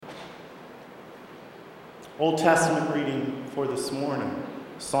Old Testament reading for this morning,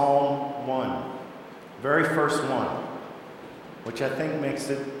 Psalm 1, very first one, which I think makes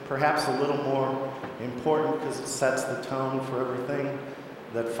it perhaps a little more important because it sets the tone for everything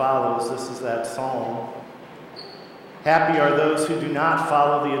that follows. This is that psalm. Happy are those who do not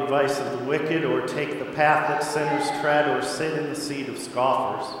follow the advice of the wicked, or take the path that sinners tread, or sit in the seat of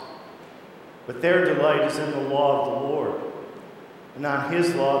scoffers. But their delight is in the law of the Lord, and on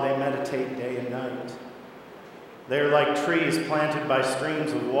his law they meditate day and night. They are like trees planted by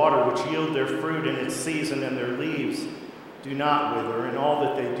streams of water, which yield their fruit in its season, and their leaves do not wither. In all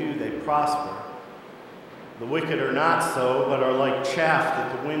that they do, they prosper. The wicked are not so, but are like chaff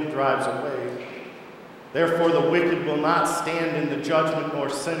that the wind drives away. Therefore the wicked will not stand in the judgment, nor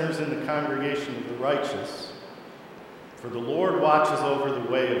sinners in the congregation of the righteous. For the Lord watches over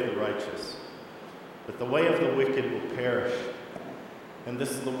the way of the righteous, but the way of the wicked will perish. And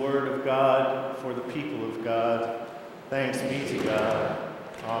this is the word of God for the people of God. Thanks be to God.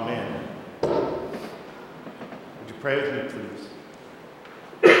 Amen. Would you pray with me, please?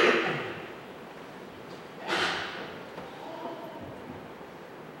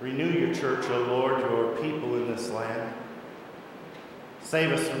 Renew your church, O Lord, your people in this land.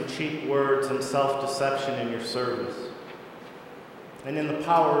 Save us from cheap words and self-deception in your service. And in the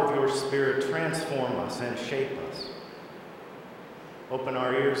power of your Spirit, transform us and shape us. Open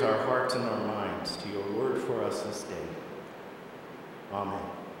our ears, our hearts, and our minds to your word for us this day. Amen.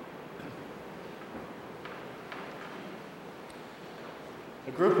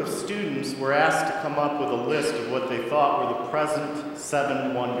 A group of students were asked to come up with a list of what they thought were the present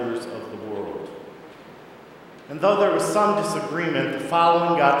 7 wonders of the world. And though there was some disagreement, the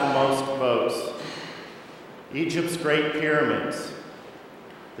following got the most votes: Egypt's Great Pyramids,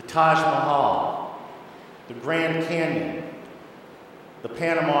 the Taj Mahal, the Grand Canyon, the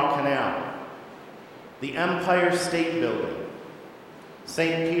Panama Canal, the Empire State Building,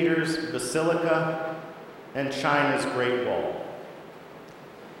 St. Peter's Basilica, and China's Great Wall.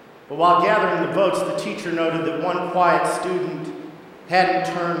 But while gathering the votes, the teacher noted that one quiet student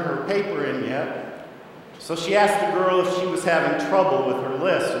hadn't turned her paper in yet, so she asked the girl if she was having trouble with her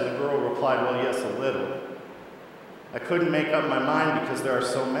list, and the girl replied, "Well, yes, a little. I couldn't make up my mind because there are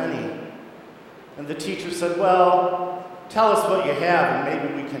so many." And the teacher said, "Well, tell us what you have and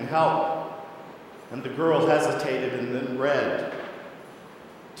maybe we can help." And the girl hesitated and then read,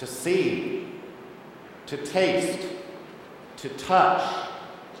 "To see, to taste, to touch,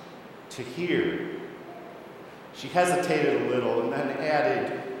 to hear." She hesitated a little and then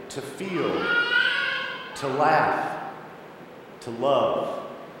added, "To feel, to laugh, to love."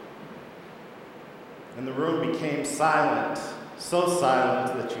 And the room became silent, so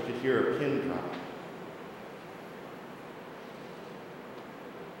silent that you could hear a pin drop.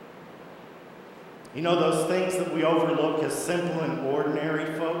 You know, those things that we overlook as simple and ordinary,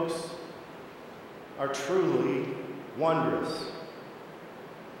 folks, are truly wondrous.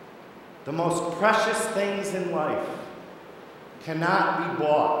 The most precious things in life cannot be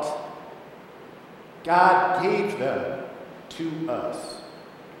bought. God gave them to us.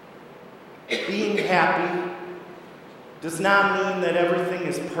 Being happy does not mean that everything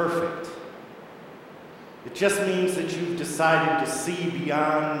is perfect. It just means that you've decided to see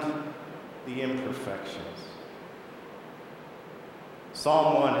beyond the imperfections.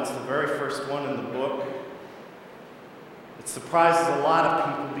 Psalm 1, it's the very first one in the book. It surprises a lot of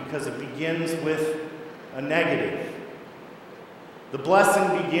people because it begins with a negative. The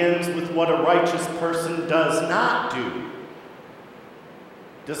blessing begins with what a righteous person does not do.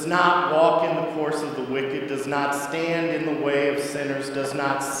 Does not walk in the course of the wicked, does not stand in the way of sinners, does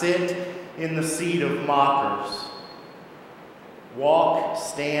not sit in the seat of mockers. Walk,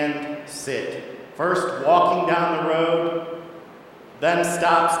 stand, sit. First walking down the road, then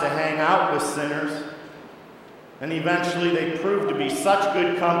stops to hang out with sinners, and eventually they prove to be such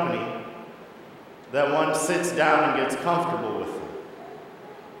good company that one sits down and gets comfortable with them.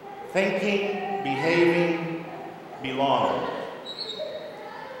 Thinking, behaving, belonging.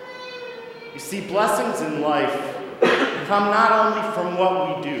 You see, blessings in life come not only from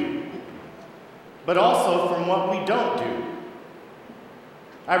what we do, but also from what we don't do.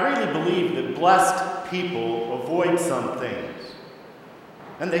 I really believe that blessed people avoid some things.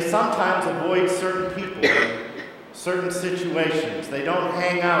 And they sometimes avoid certain people, certain situations. They don't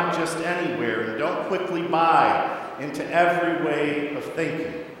hang out just anywhere and don't quickly buy into every way of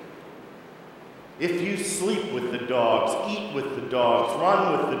thinking. If you sleep with the dogs, eat with the dogs,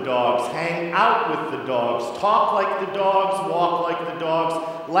 run with the dogs, hang out with the dogs, talk like the dogs, walk like the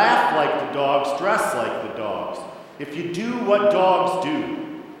dogs, laugh like the dogs, dress like the dogs. If you do what dogs do,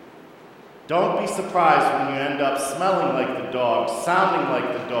 Don't be surprised when you end up smelling like the dogs, sounding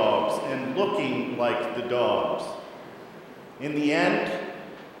like the dogs, and looking like the dogs. In the end,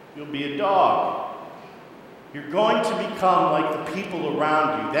 you'll be a dog. You're going to become like the people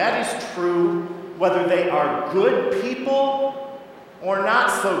around you. That is true whether they are good people or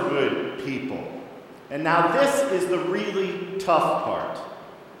not so good people. And now this is the really tough part.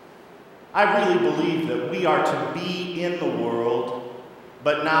 I really believe that we are to be in the world,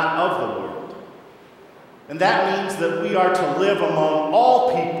 but not of the world. And that means that we are to live among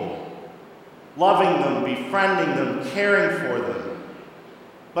all people, loving them, befriending them, caring for them,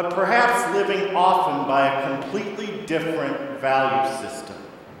 but perhaps living often by a completely different value system.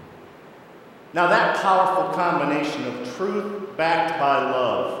 Now that powerful combination of truth backed by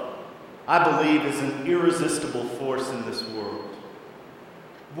love, I believe, is an irresistible force in this world.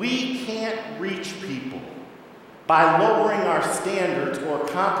 We can't reach people by lowering our standards or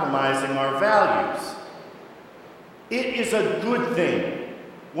compromising our values. It is a good thing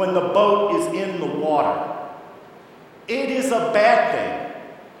when the boat is in the water. It is a bad thing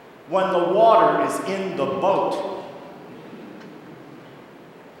when the water is in the boat.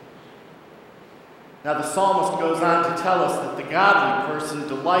 Now the psalmist goes on to tell us that the godly person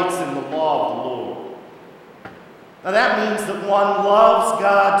delights in the law of the Lord. Now that means that one loves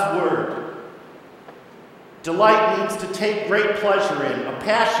God's word. Delight means to take great pleasure in, a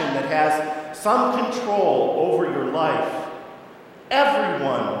passion that has some control over your life.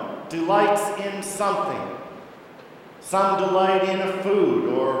 Everyone delights in something. Some delight in a food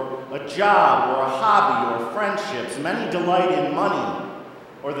or a job or a hobby or friendships. Many delight in money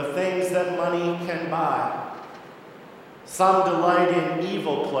or the things that money can buy. Some delight in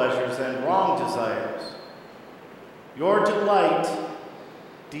evil pleasures and wrong desires. Your delight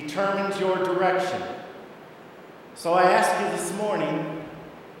determines your direction. So I ask you this morning,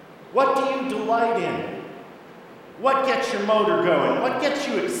 what do you delight in? What gets your motor going? What gets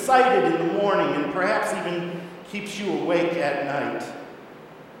you excited in the morning and perhaps even keeps you awake at night?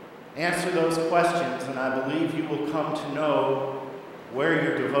 Answer those questions, and I believe you will come to know where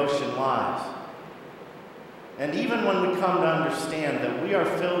your devotion lies. And even when we come to understand that we are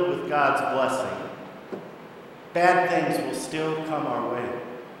filled with God's blessing, bad things will still come our way.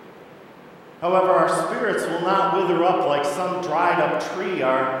 However, our spirits will not wither up like some dried up tree.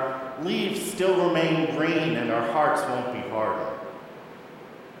 Our leaves still remain green and our hearts won't be hardened.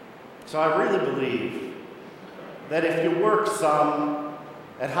 So I really believe that if you work some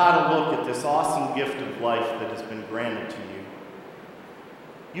at how to look at this awesome gift of life that has been granted to you,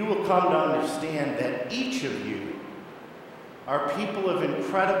 you will come to understand that each of you are people of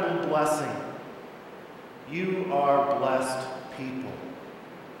incredible blessing. You are blessed people.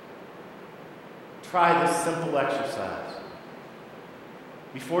 Try this simple exercise.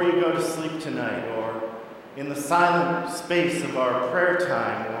 Before you go to sleep tonight, or in the silent space of our prayer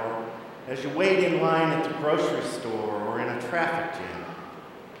time, or as you wait in line at the grocery store or in a traffic jam,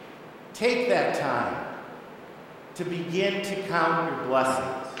 take that time to begin to count your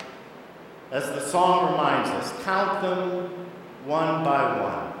blessings. As the song reminds us, count them one by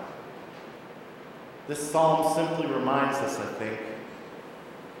one. This psalm simply reminds us, I think,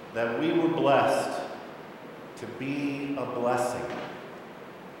 that we were blessed to be a blessing.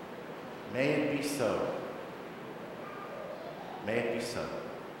 May it be so. May it be so.